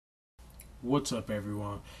What's up,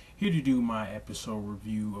 everyone? Here to do my episode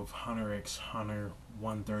review of Hunter x Hunter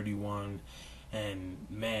 131. And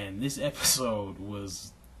man, this episode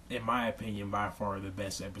was, in my opinion, by far the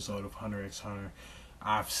best episode of Hunter x Hunter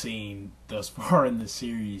I've seen thus far in the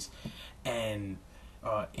series. And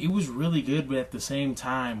it was really good, but at the same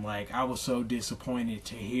time, like, I was so disappointed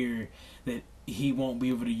to hear that he won't be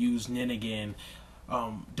able to use Nin again.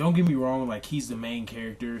 Don't get me wrong, like, he's the main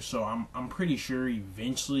character, so I'm pretty sure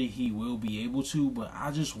eventually he will be able to, but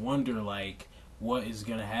I just wonder, like, what is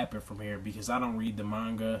gonna happen from here, because I don't read the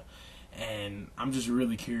manga, and I'm just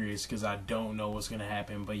really curious, because I don't know what's gonna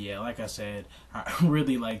happen. But yeah, like I said, I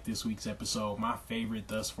really like this week's episode, my favorite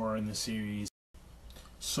thus far in the series.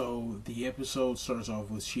 So, the episode starts off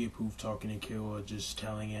with Shiapoof talking to Killua, just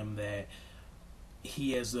telling him that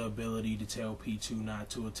he has the ability to tell P2 not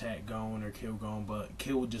to attack Gon or kill Gon, but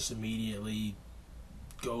Kill just immediately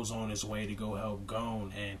goes on his way to go help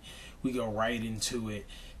Gon, and we go right into it.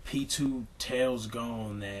 P2 tells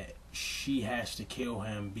Gon that she has to kill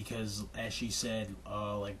him because, as she said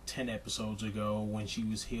like 10 episodes ago when she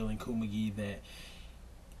was healing Kumagi, that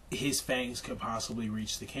his fangs could possibly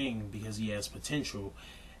reach the king because he has potential.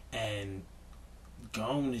 And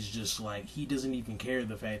Gon is just like, he doesn't even care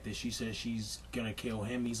the fact that she says she's gonna kill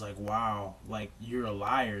him. He's like, wow, like, you're a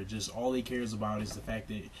liar. Just all he cares about is the fact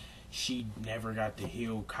that she never got to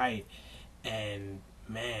heal Kite. And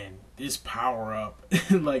man, this power up,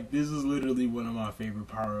 like, this is literally one of my favorite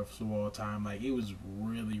power ups of all time. Like, it was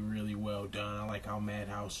really well done. I like how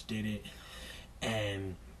Madhouse did it.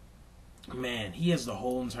 And man, he has the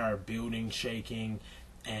whole entire building shaking.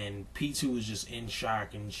 And P2 is just in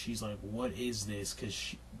shock, and she's like, what is this?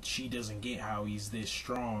 Because she doesn't get how he's this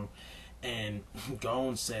strong. And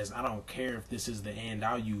Gon says, I don't care if this is the end,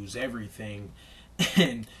 I'll use everything.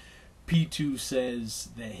 And P2 says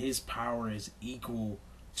that his power is equal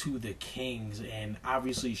to the king's, and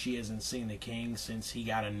obviously she hasn't seen the king since he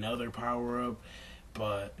got another power up.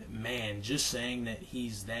 But man, just saying that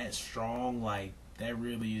he's that strong, like, that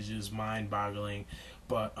really is just mind-boggling.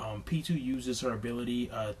 But P2 uses her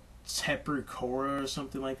ability, Tepper Cora or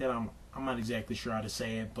something like that. I'm not exactly sure how to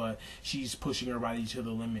say it, but she's pushing her body to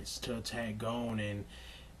the limits to attack Gon, and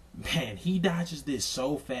man, he dodges this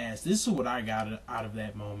so fast. This is what I got out of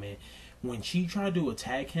that moment. When she tried to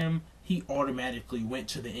attack him, he automatically went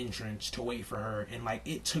to the entrance to wait for her, and like,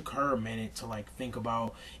 it took her a minute to like think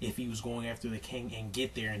about if he was going after the king and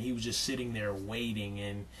get there, and he was just sitting there waiting.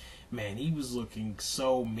 And man, he was looking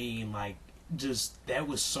so mean. Like, just, that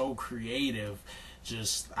was so creative.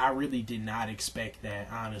 Just, I really did not expect that,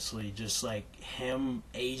 honestly. Just like him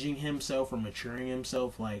aging himself or maturing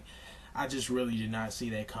himself, like, I just really did not see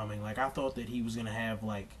that coming. Like, I thought that he was gonna have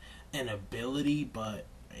like an ability, but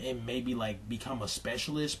and maybe like become a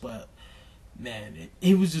specialist. But man,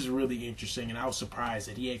 it was just really interesting, and I was surprised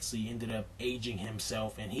that he actually ended up aging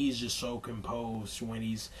himself. And he's just so composed when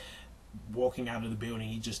he's walking out of the building.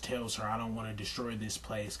 He just tells her, I don't want to destroy this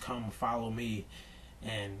place, come follow me.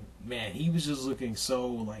 And man, he was just looking so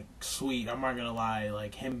like sweet. I'm not gonna lie,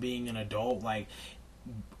 like, him being an adult, like,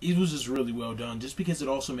 it was just really well done. Just because it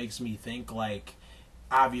also makes me think, like,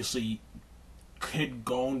 obviously, could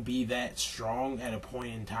Gon be that strong at a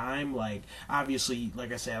point in time? Like, obviously,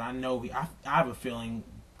 like I said, I know I have a feeling,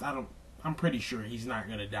 I'm pretty sure he's not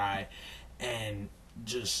gonna die. And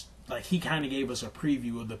just like, he kind of gave us a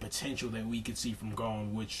preview of the potential that we could see from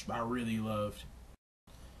Gon, which I really loved.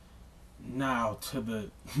 Now to the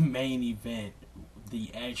main event,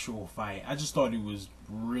 the actual fight. I just thought it was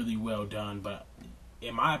really well done, but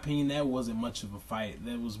in my opinion, that wasn't much of a fight.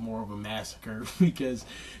 That was more of a massacre because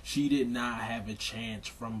she did not have a chance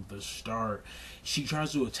from the start. She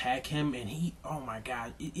tries to attack him, and he, oh my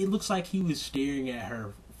god, it looks like he was staring at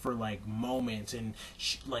her for like moments, and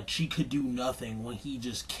she could do nothing when he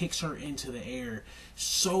just kicks her into the air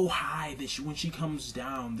so high that when she comes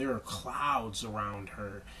down, there are clouds around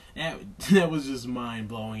her. That was just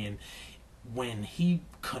mind-blowing. And when he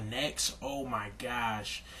connects, oh my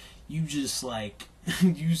gosh, you just like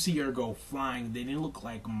you see her go flying. Then it looked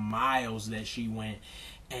like miles that she went.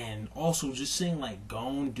 And also just seeing like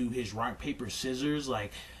Gon do his rock paper scissors,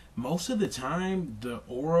 like, most of the time the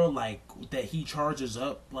aura like that he charges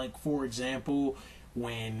up, like, for example,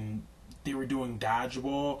 when they were doing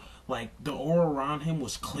dodgeball, like, the aura around him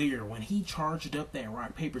was clear. When he charged up that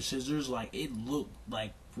rock paper scissors, like, it looked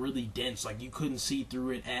like really dense, like you couldn't see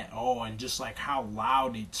through it at all. And just like how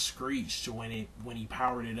loud it screeched when he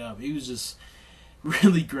powered it up, it was just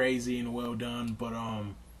really crazy and well done. But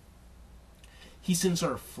he sends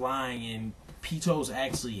her flying, and Pito's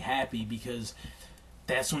actually happy because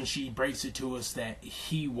that's when she breaks it to us that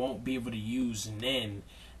he won't be able to use Nin.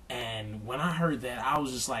 And when I heard that, I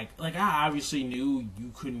was just like I obviously knew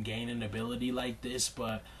you couldn't gain an ability like this,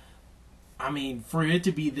 but I mean, for it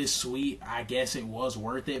to be this sweet, I guess it was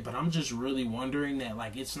worth it. But I'm just really wondering that,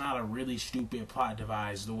 like, it's not a really stupid plot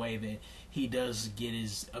device the way that he does get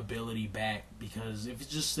his ability back. Because if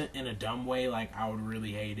it's just in a dumb way, like, I would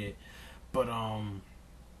really hate it. But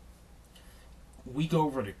we go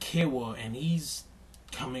over to Kiwa, and he's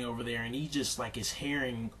coming over there, and he just like is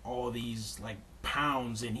hearing all these like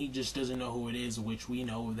pounds, and he just doesn't know who it is, which we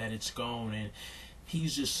know that it's Gon, and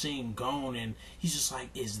he's just seeing Gon, and he's just like,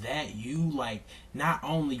 is that you? Like, not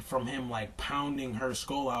only from him like pounding her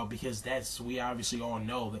skull out, because we obviously all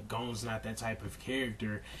know that Gon's not that type of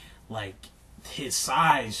character, like his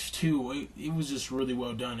size too, it was just really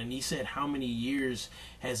well done. And he said, how many years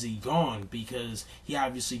has he gone? Because he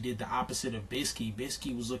obviously did the opposite of Bisky.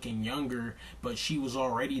 Bisky was looking younger, but she was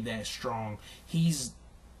already that strong. He's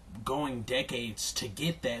going decades to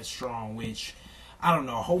get that strong, which I don't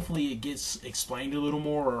know, hopefully it gets explained a little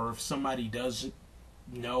more, or if somebody does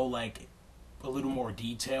know like a little more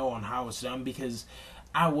detail on how it's done, because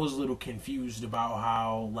I was a little confused about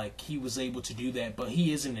how like he was able to do that. But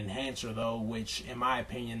he is an enhancer though, which in my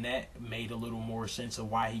opinion that made a little more sense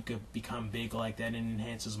of why he could become big like that and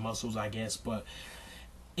enhance his muscles, I guess. But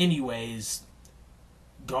anyways,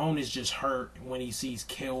 Gon is just hurt when he sees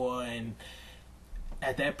Kiwa, and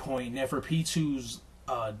at that point Neferpitu's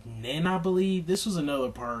Nin, I believe. This was another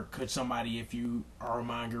part. Could somebody, if you are a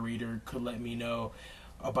manga reader, could let me know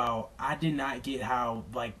about, I did not get how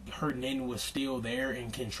like her Nin was still there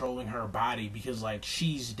and controlling her body, because like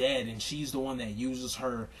she's dead and she's the one that uses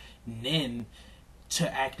her Nin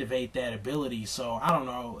to activate that ability. So I don't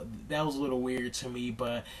know, that was a little weird to me,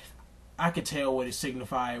 but I could tell what it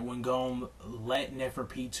signified when Gon let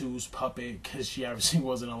Neferpitu's puppet, because she obviously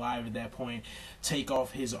wasn't alive at that point, take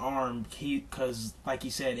off his arm. Because like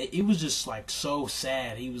he said, it was just like so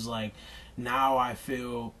sad. He was like, now I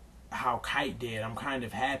feel how Kite did, I'm kind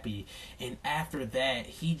of happy. And after that,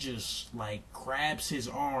 he just like grabs his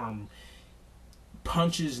arm,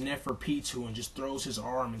 punches Neferpitu, and just throws his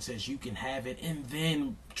arm and says, you can have it, and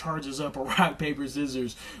then charges up a rock paper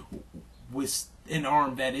scissors with an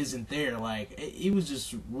arm that isn't there. Like, it was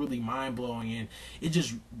just really mind-blowing, and it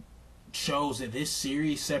just shows that this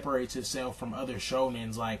series separates itself from other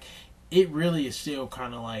shonens. Like, it really is still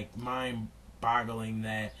kind of like mind-boggling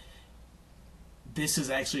that this is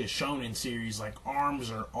actually a shonen series. Like, arms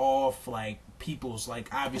are off, like people's,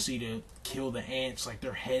 like, obviously to kill the ants, like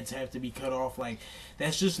their heads have to be cut off. Like,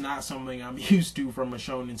 that's just not something I'm used to from a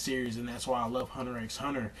shonen series, and that's why I love Hunter x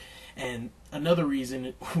Hunter. And another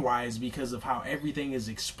reason why is because of how everything is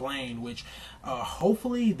explained, which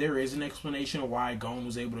hopefully there is an explanation of why Gon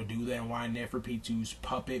was able to do that and why Neferpitu's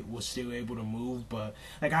puppet was still able to move. But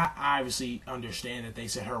like, I obviously understand that they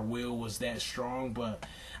said her will was that strong, but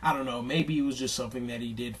I don't know, maybe it was just something that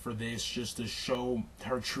he did for this, just to show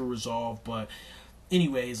her true resolve. But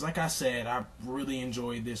anyways, like I said, I really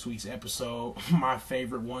enjoyed this week's episode, my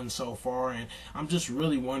favorite one so far, and I'm just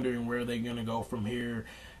really wondering where they're gonna go from here.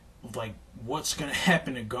 Like, what's gonna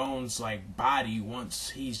happen to Gon's like body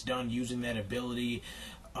once he's done using that ability?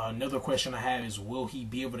 Another question I have is, will he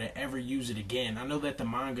be able to ever use it again? I know that the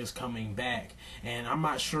manga's coming back, and I'm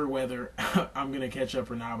not sure whether I'm gonna catch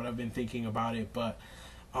up or not, but I've been thinking about it. But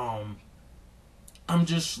I'm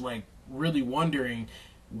just like really wondering,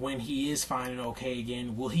 when he is fine and okay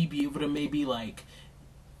again, will he be able to maybe like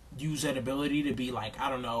use that ability to be like, I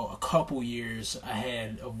don't know, a couple years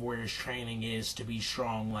ahead of where his training is to be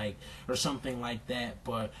strong, like, or something like that.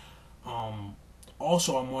 But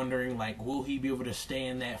also I'm wondering, like, will he be able to stay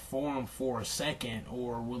in that form for a second,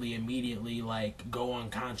 or will he immediately like go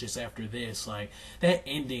unconscious after this? Like, that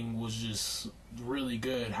ending was just really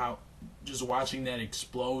good, how just watching that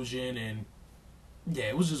explosion, and yeah,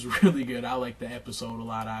 it was just really good. I like the episode a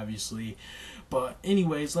lot, obviously. But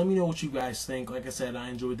anyways, let me know what you guys think. Like I said, I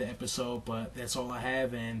enjoyed the episode, but that's all I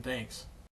have, and thanks.